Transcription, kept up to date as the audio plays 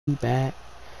back,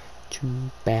 two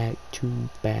back, two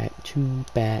back, two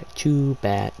back, two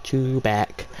back, two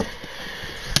back.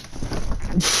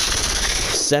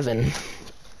 7.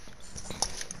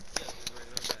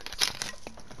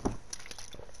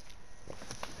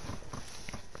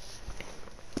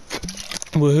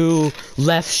 Woohoo!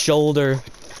 Left shoulder.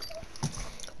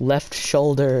 Left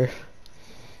shoulder.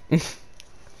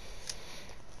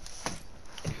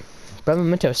 Brother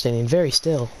Memento standing very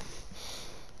still.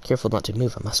 Careful not to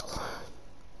move a muscle.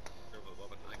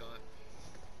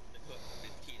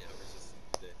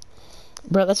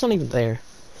 Bro, that's not even there.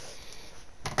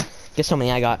 Guess how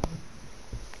many I got?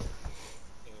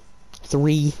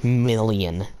 3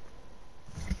 million.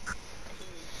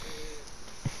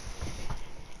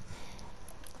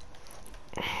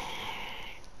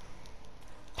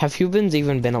 Have humans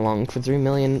even been along for 3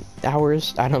 million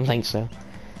hours? I don't think so.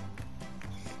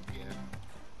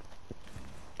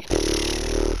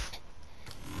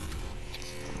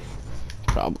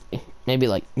 Probably. Maybe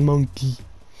like monkey.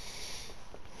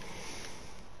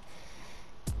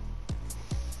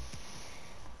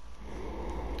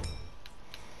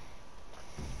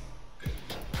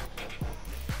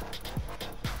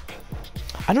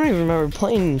 I don't even remember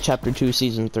playing Chapter 2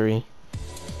 Season 3.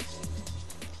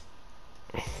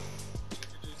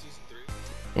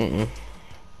 Mm-mm.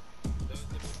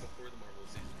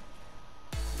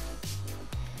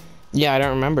 Yeah, I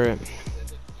don't remember it.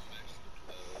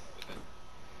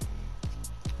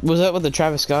 Was that with the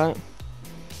Travis Scott? No,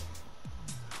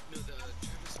 the Travis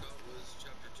Scott was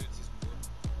Chapter 2 in Season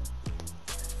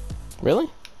 4. Really?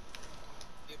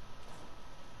 Yep.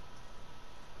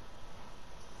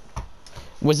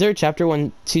 Was there a Chapter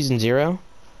 1 Season 0? No.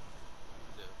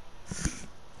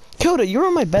 Coda, you were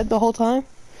on my bed the whole time?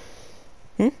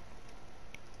 Hmm?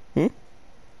 Hmm?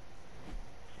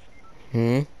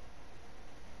 Hmm?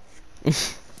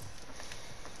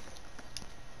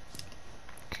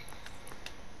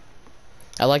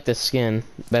 I like this skin,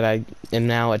 but I am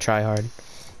now a tryhard.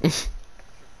 Come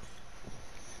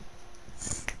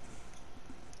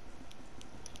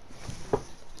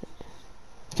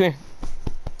here.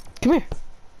 Come here.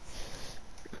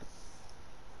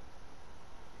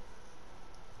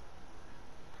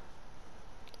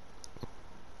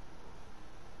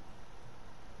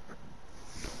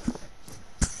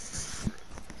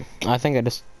 I think I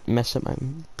just messed up my...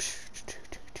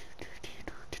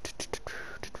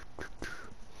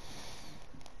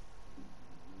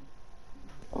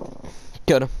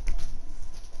 Coda.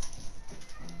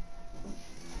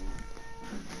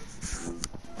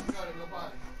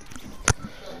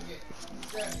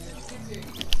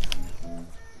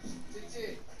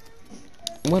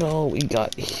 What all we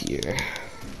got here?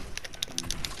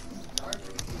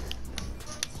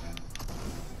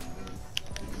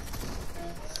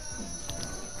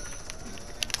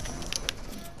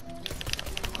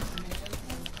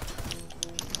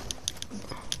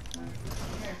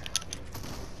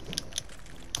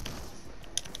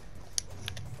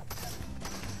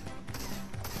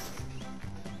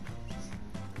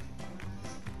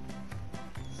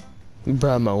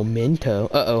 Bruh, Memento.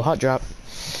 Uh-oh, hot drop.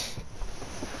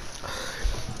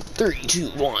 3, 2,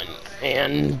 1,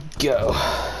 and go.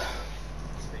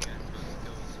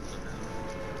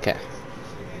 Okay.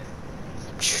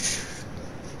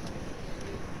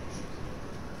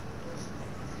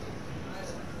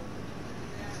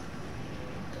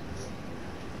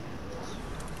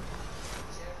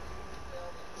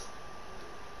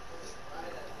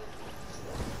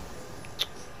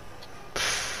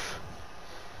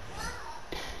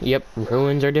 Yep,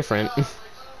 ruins are different.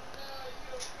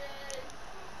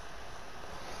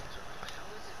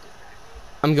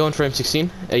 I'm going for M16.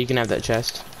 Oh, you can have that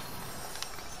chest.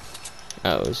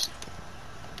 Oh, it was...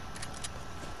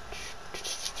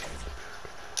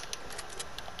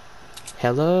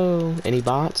 Hello? Any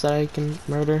bots that I can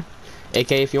murder?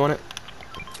 AK if you want it.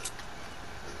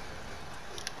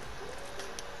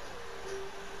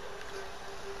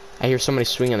 I hear somebody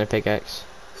swinging their pickaxe.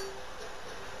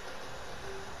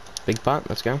 Big pot,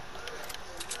 let's go.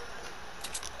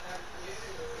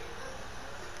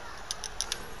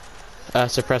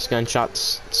 Suppress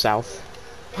gunshots south.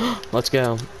 Let's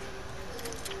go.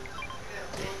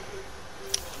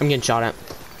 I'm getting shot at.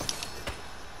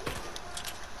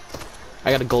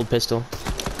 I got a gold pistol.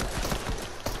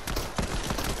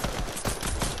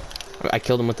 I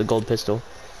killed him with the gold pistol.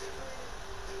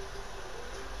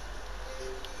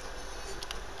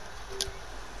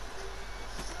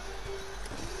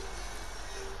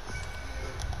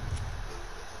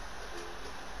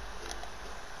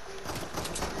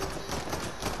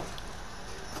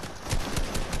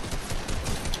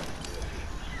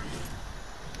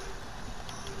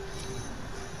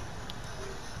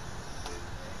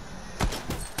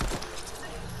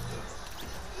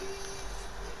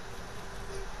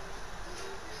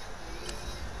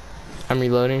 I'm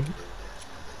reloading.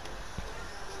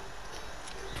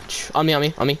 On me, on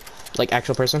me, on me. Like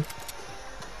actual person.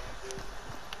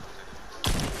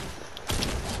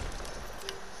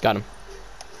 Got him.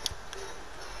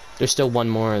 There's still one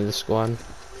more of the squad.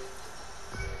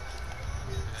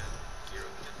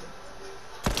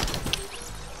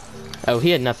 Oh,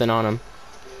 he had nothing on him.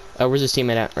 Oh, where's his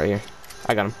teammate at? Right here.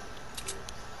 I got him.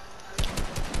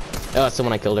 Oh, that's the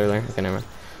one I killed earlier. Okay, never mind.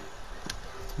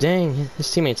 Dang,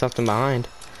 his teammate's left him behind.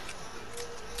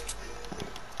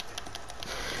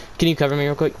 Can you cover me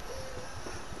real quick?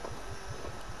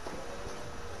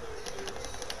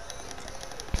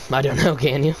 I don't know,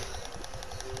 can you?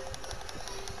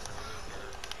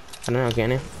 I don't know,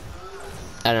 can you?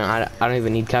 I don't know, I don't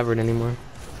even need covered anymore.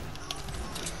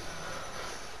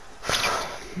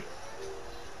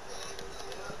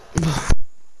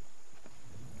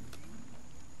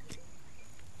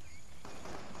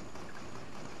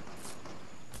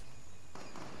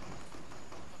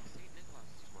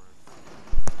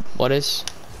 What is?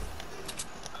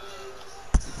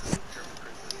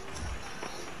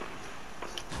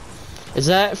 Is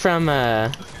that from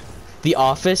The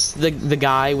Office? The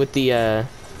guy with the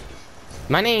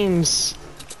my name's,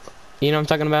 you know what I'm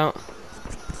talking about?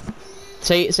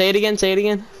 Say it again, say it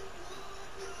again.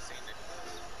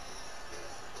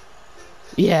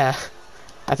 Yeah.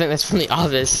 I think that's from The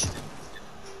Office.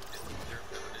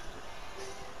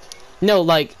 No,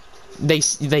 like they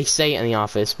say it in The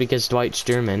Office because Dwight's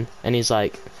German and he's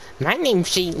like, my name's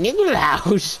St.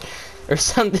 Nicholas or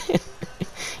something.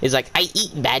 He's like, I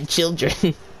eat bad children.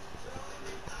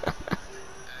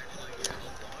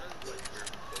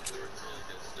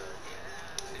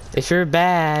 If you're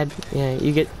bad, yeah,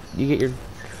 you get your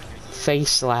face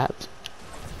slapped.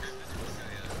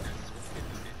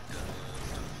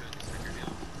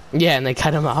 Yeah, and they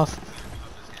cut him off.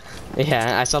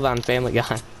 Yeah, I saw that on Family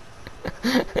Guy.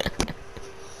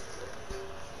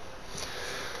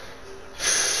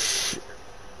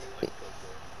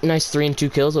 Nice 3 and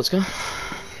 2 kills. Let's go.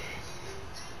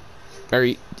 Or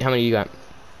how many you got?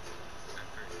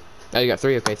 Oh, you got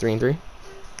 3. Okay, 3 and 3.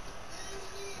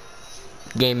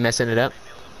 Game messing it up.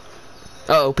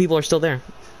 Uh oh, people are still there.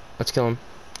 Let's kill them.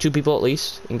 2 people at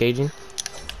least engaging.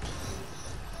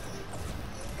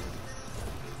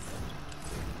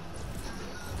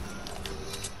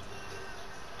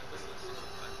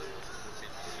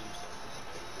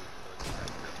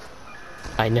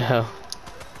 I know.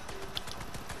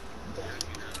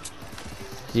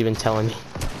 He's even telling me.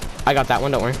 I got that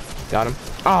one, don't worry. Got him.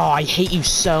 Oh, I hate you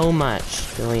so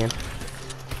much, Billion.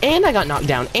 And I got knocked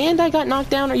down. And I got knocked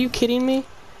down. Are you kidding me?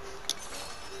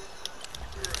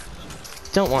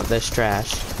 Don't want this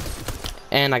trash.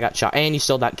 And I got shot. And you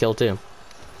stole that kill too.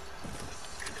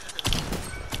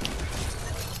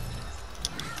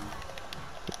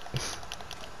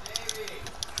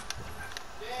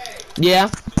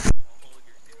 Yeah.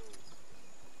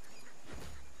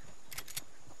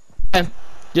 Okay.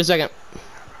 Just a second.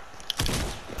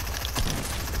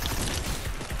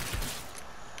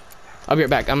 I'll be right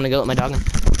back. I'm gonna go let my dog in.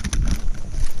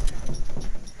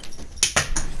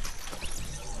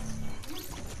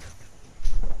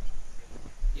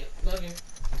 Yeah, love you.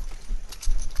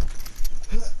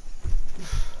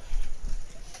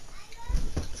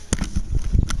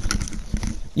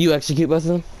 You execute both of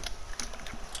them?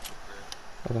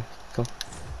 Okay, cool.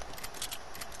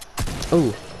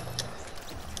 Oh.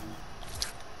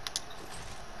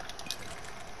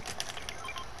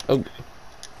 Oh.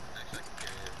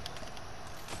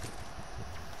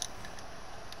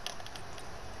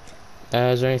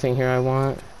 Is there anything here I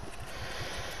want?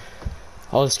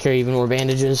 I'll just carry even more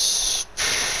bandages.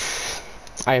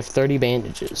 I have 30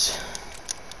 bandages.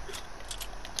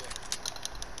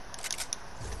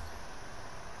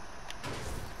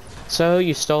 So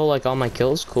you stole like all my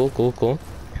kills? Cool, cool, cool.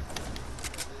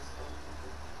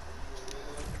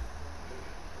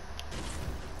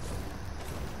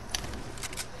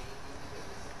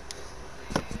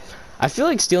 I feel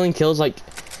like stealing kills, like,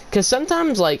 cause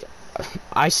sometimes like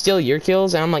I steal your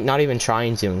kills and I'm like not even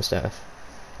trying to and stuff.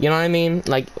 You know what I mean?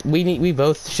 Like we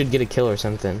both should get a kill or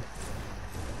something.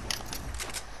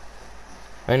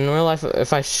 And in real life,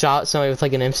 if I shot somebody with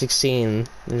like an M16,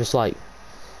 they're just like,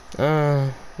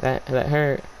 that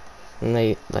hurt, and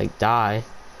they like die.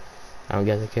 I don't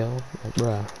get the kill. Like,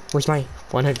 bruh, where's my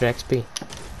 100 XP?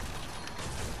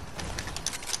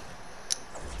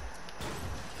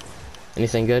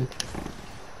 Anything good?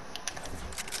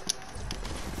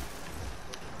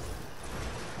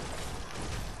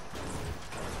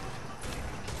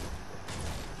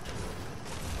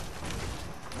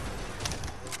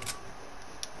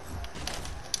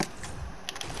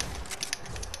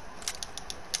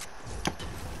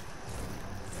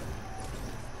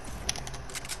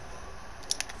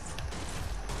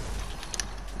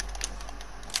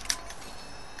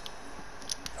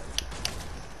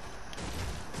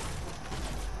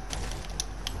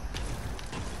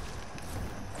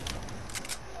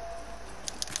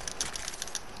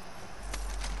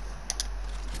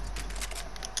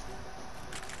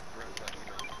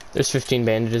 There's 15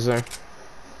 bandages there.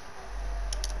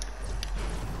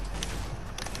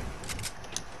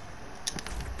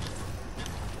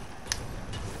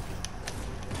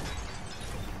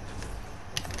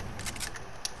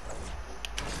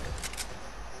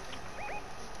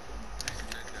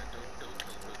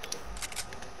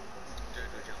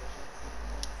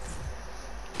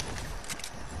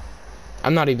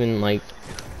 I'm not even like.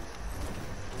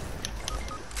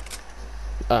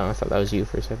 Oh, I thought that was you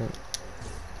for a second.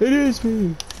 It is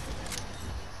me.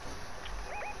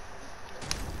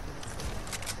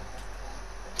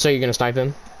 So you're gonna snipe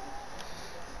him,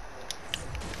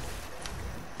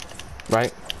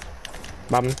 right,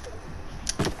 Bobbin?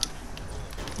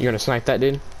 You're gonna snipe that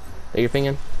dude that you're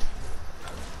pinging?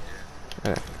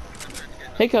 Okay.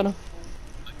 Hey, Coda.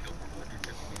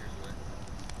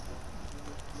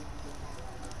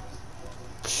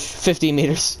 50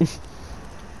 meters.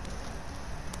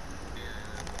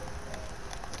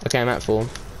 Okay, I'm at full.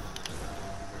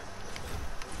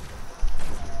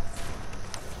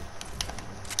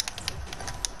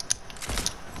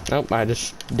 Nope, I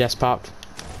just desk popped.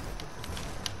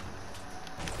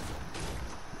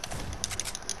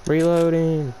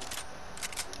 Reloading.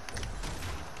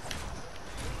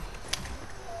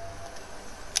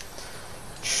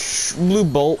 Blue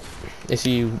bolt, if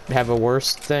you have a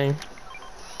worse thing.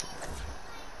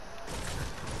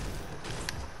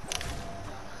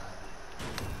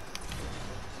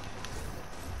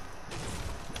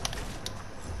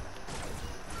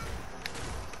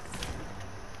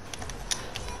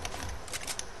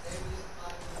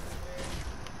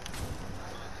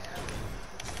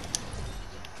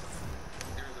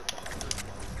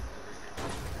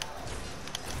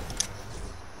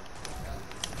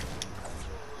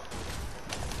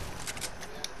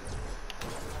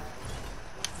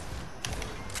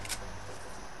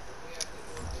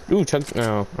 Ooh, chug.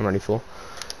 No, I'm already full.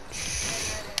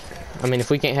 I mean, if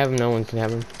we can't have him, no one can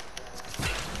have him.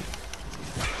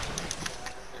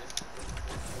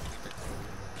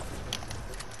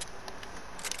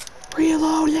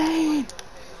 Reloading!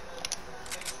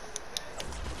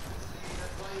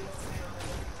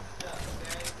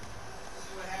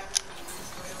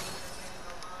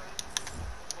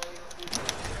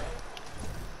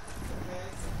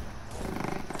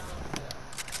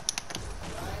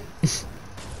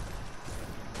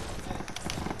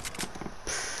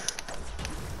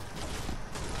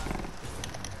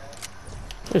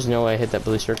 There's no way I hit that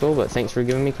blue circle, but thanks for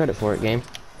giving me credit for it, game.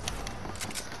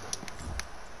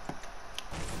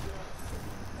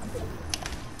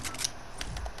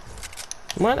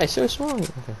 What? I so swung.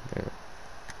 Okay, there.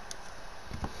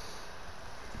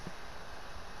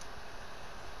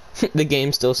 The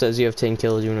game still says you have 10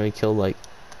 kills, even though you killed like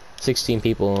 16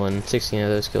 people, and 16 of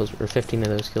those kills, or 15 of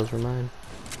those kills were mine.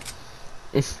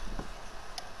 So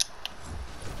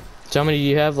how many do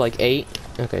you have? Like 8?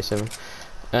 Okay, 7.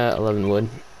 11 wood.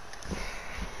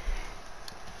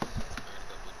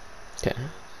 Okay.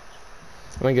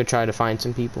 I'm gonna go try to find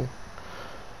some people.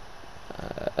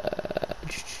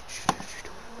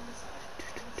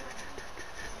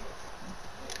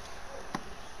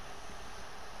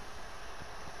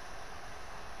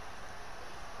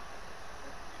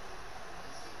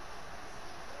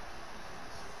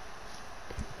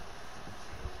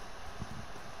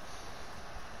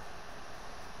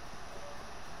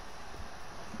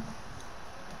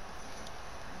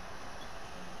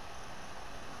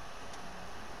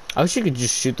 I wish you could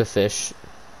just shoot the fish.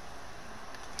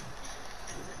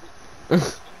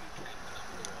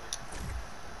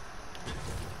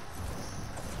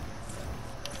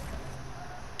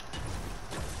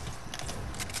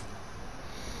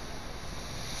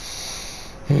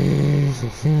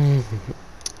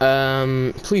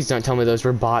 Please don't tell me those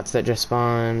were bots that just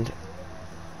spawned.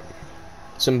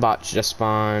 Some bots just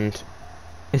spawned.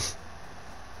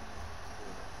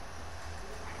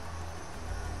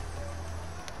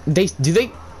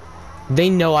 They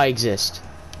know I exist.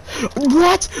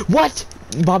 What? What?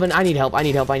 Bobbin, I need help. I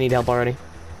need help. I need help already.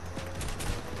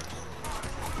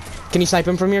 Can you snipe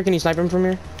him from here? Can you snipe him from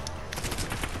here?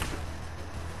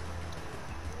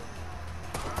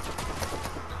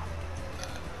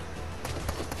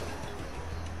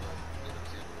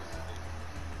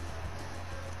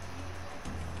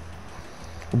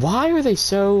 Why are they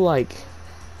so, like,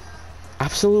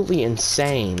 absolutely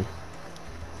insane?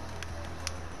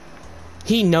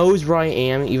 He knows where I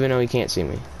am, even though he can't see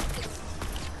me.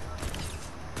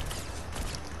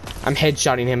 I'm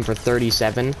headshotting him for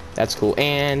 37. That's cool.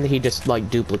 And he just, like,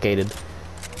 duplicated.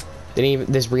 Didn't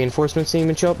even, this reinforcements didn't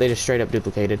even show up. They just straight up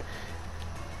duplicated.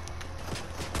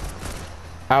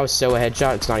 I was so a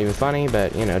headshot, it's not even funny,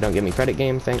 but, you know, don't give me credit,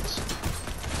 game. Thanks.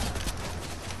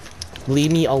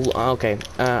 Leave me alone. Okay,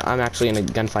 I'm actually in a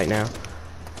gunfight now.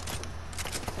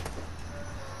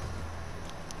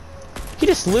 He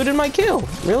just looted my kill.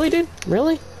 Really, dude?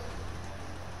 Really?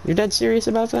 You're dead serious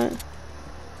about that?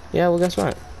 Yeah, well, guess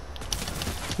what?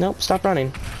 Nope, stop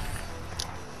running.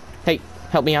 Hey,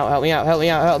 help me out, help me out, help me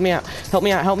out, help me out, help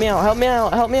me out, help me out, help me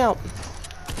out, help me out.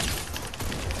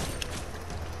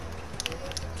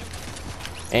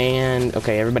 And,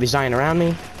 okay, everybody's dying around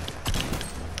me.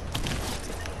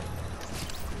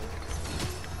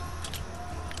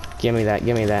 Give me that,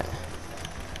 give me that.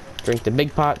 Drink the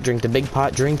big pot, drink the big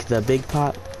pot, drink the big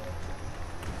pot.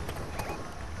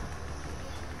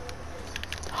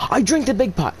 I drink the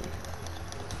big pot.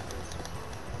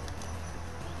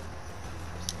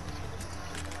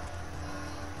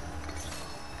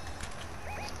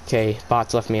 Okay,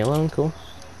 bots left me alone, cool.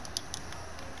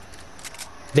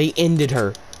 They ended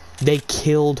her. They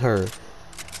killed her.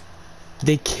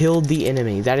 They killed the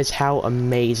enemy. That is how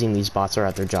amazing these bots are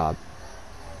at their job.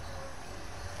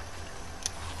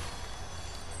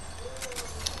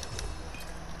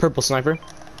 Purple sniper.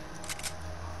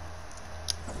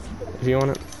 If you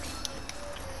want it.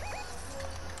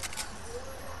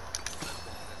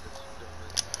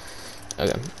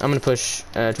 Okay, I'm gonna push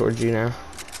towards you now.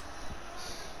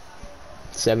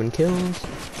 7 kills.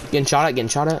 Getting shot at, getting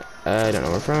shot at. I don't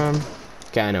know where from.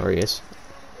 Okay, I know where he is.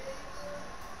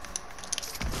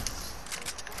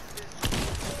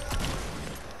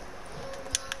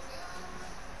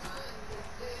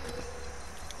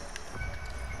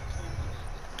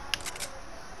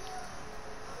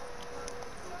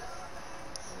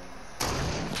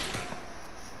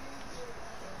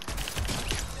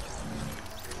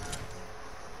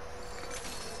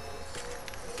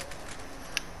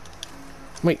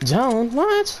 Wait, zone?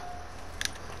 What?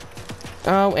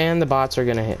 Oh, and the bots are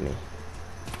gonna hit me.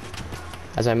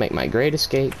 As I make my great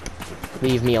escape.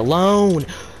 Leave me alone!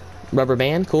 Rubber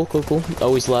band, cool, cool, cool.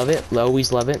 Always love it,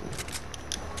 always love it.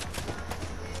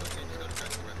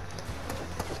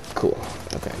 Cool,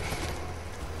 okay.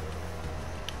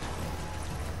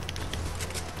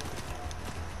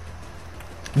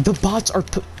 The bots are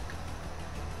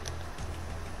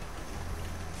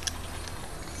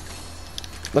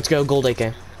Let's go, gold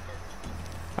AK.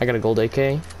 I got a gold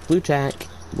AK. Blue tack,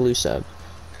 blue sub.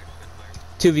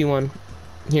 2v1.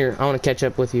 Here, I want to catch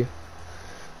up with you.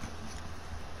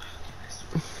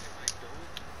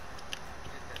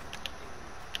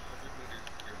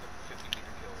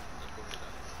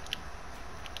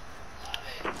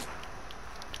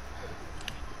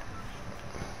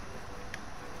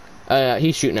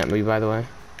 He's shooting at me, by the way.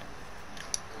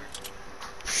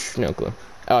 No clue.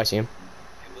 Oh, I see him.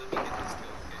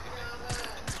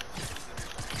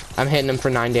 I'm hitting him for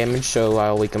 9 damage, so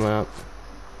I'll wake him up.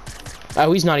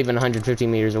 Oh, he's not even 150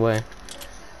 meters away.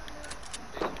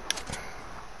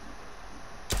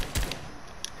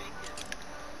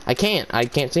 I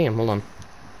can't see him. Hold on.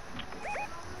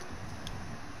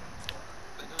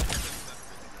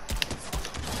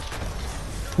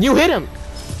 You hit him!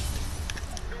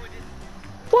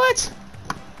 What?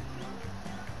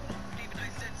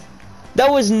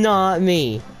 That was not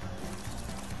me.